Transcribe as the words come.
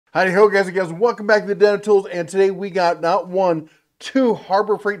Howdy ho, guys and gals. Welcome back to the Den of Tools. And today we got not one, two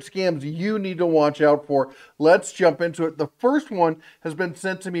Harbor Freight scams you need to watch out for. Let's jump into it. The first one has been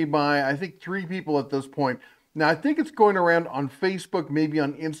sent to me by, I think, 3 people at this point. Now, I think it's going around on Facebook, maybe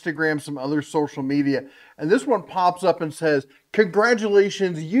on Instagram, some other social media. And this one pops up and says,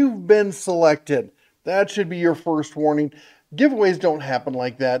 "Congratulations, you've been selected." That should be your first warning. Giveaways don't happen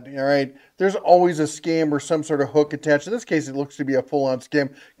like that, all right? There's always a scam or some sort of hook attached. In this case, it looks to be a full-on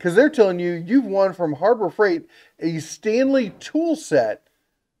scam because they're telling you you've won from Harbor Freight a Stanley tool set.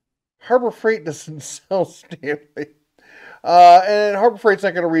 Harbor Freight doesn't sell Stanley. And Harbor Freight's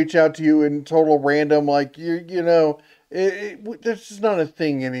not going to reach out to you in total random, like, that's just not a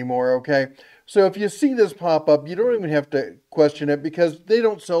thing anymore, okay? So if you see this pop up, you don't even have to question it because they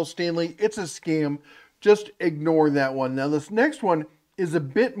don't sell Stanley. It's a scam. Just ignore that one. Now, this next one is a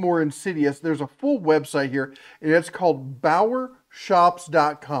bit more insidious. There's a full website here, and it's called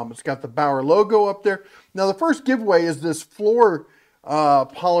BauerShops.com. It's got the Bauer logo up there. Now, the first giveaway is this floor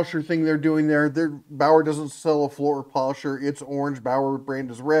polisher thing they're doing there. Bauer doesn't sell a floor polisher. It's orange. Bauer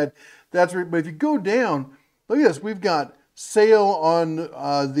brand is red. That's right. But if you go down, look at this. We've got sale on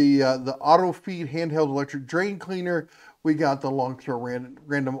the auto feed handheld electric drain cleaner. We got the long throw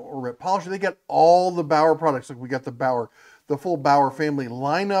random orbit polisher. They got all the Bauer products. Like we got the full Bauer family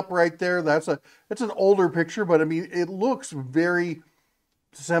lineup right there. It's an older picture, but I mean it looks very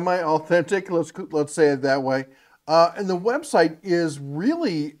semi-authentic. Let's say it that way. And the website is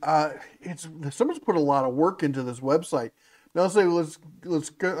really someone's put a lot of work into this website. Now let's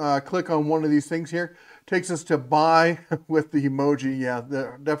click on one of these things here. Takes us to buy with the emoji. Yeah,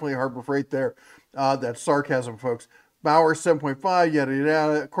 definitely Harbor Freight there. That's sarcasm, folks. Bauer 7.5, yada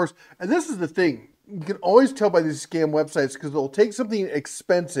yada. Of course, and this is the thing. You can always tell by these scam websites because they'll take something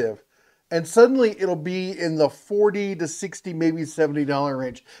expensive and suddenly it'll be in the $40 to $60, maybe $70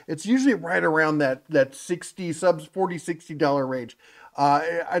 range. It's usually right around that $40, $60 range.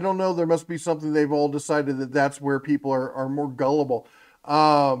 I don't know. There must be something they've all decided that's where people are more gullible.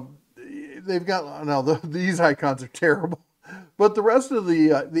 They've got, now these icons are terrible. But the rest of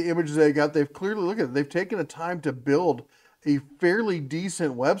the images they got, they've clearly, look at it, they've taken the time to build a fairly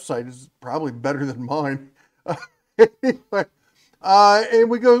decent website. It's probably better than mine. Anyway, and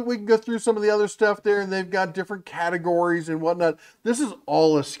we can go through some of the other stuff there, and they've got different categories and whatnot. This is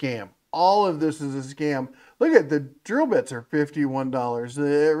all a scam. All of this is a scam. Look at the drill bits are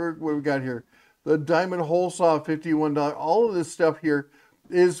 $51. What we got here? The diamond hole saw, $51. All of this stuff here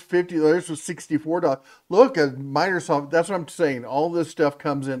is $50. Was $64. Look at Microsoft. That's what I'm saying. All this stuff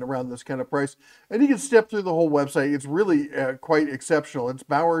comes in around this kind of price, and you can step through the whole website. It's really quite exceptional. It's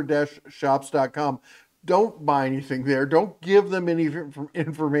Bauer-shops.com. Don't buy anything there. Don't give them any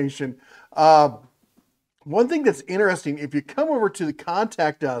information. One thing that's interesting, if you come over to the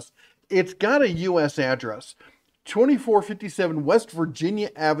contact us, it's got a U.S. address, 2457 West Virginia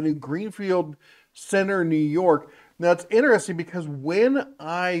Avenue, Greenfield Center, New York. Now, it's interesting because when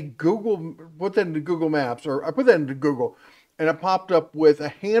I put that into Google Maps, or I put that into Google, and it popped up with I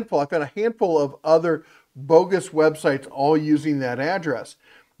found a handful of other bogus websites all using that address.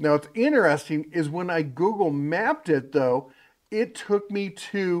 Now, what's interesting is when I Google mapped it, though, it took me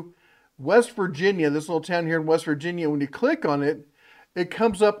to West Virginia, this little town here in West Virginia. When you click on it, it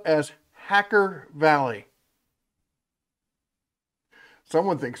comes up as Hacker Valley.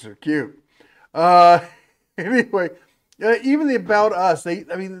 Someone thinks they're cute. Anyway, even the About Us,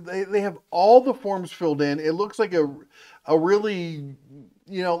 they have all the forms filled in. It looks like a really,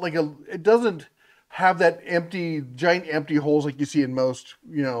 it doesn't have that giant empty holes like you see in most,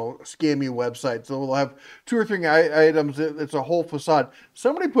 scammy websites. So they'll have 2 or 3 items. It's a whole facade.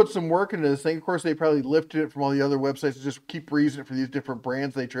 Somebody put some work into this thing. Of course, they probably lifted it from all the other websites to just keep reusing it for these different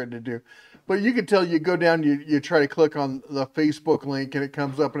brands they tried to do. But you can tell, you go down, you try to click on the Facebook link, and it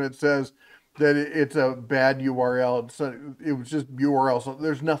comes up and it says that it's a bad URL. It was just URL, so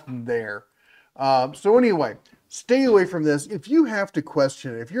there's nothing there. So anyway, stay away from this. If you have to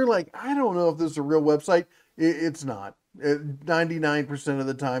question it, if you're like, I don't know if this is a real website, it's not. 99% of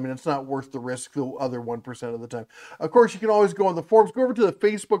the time, and it's not worth the risk the other 1% of the time. Of course, you can always go on the forums. Go over to the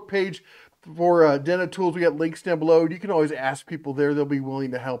Facebook page for Den of Tools. We got links down below. You can always ask people there. They'll be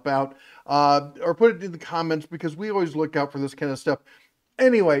willing to help out. Or put it in the comments because we always look out for this kind of stuff.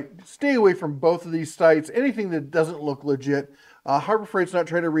 Anyway, stay away from both of these sites. Anything that doesn't look legit. Harbor Freight's not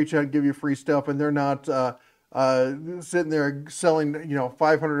trying to reach out and give you free stuff, and they're not sitting there selling,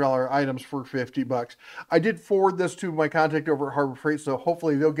 $500 items for $50. I did forward this to my contact over at Harbor Freight, so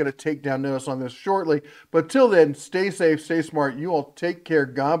hopefully they'll get a takedown notice on this shortly. But till then, stay safe, stay smart. You all take care.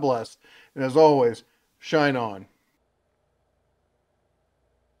 God bless. And as always, shine on.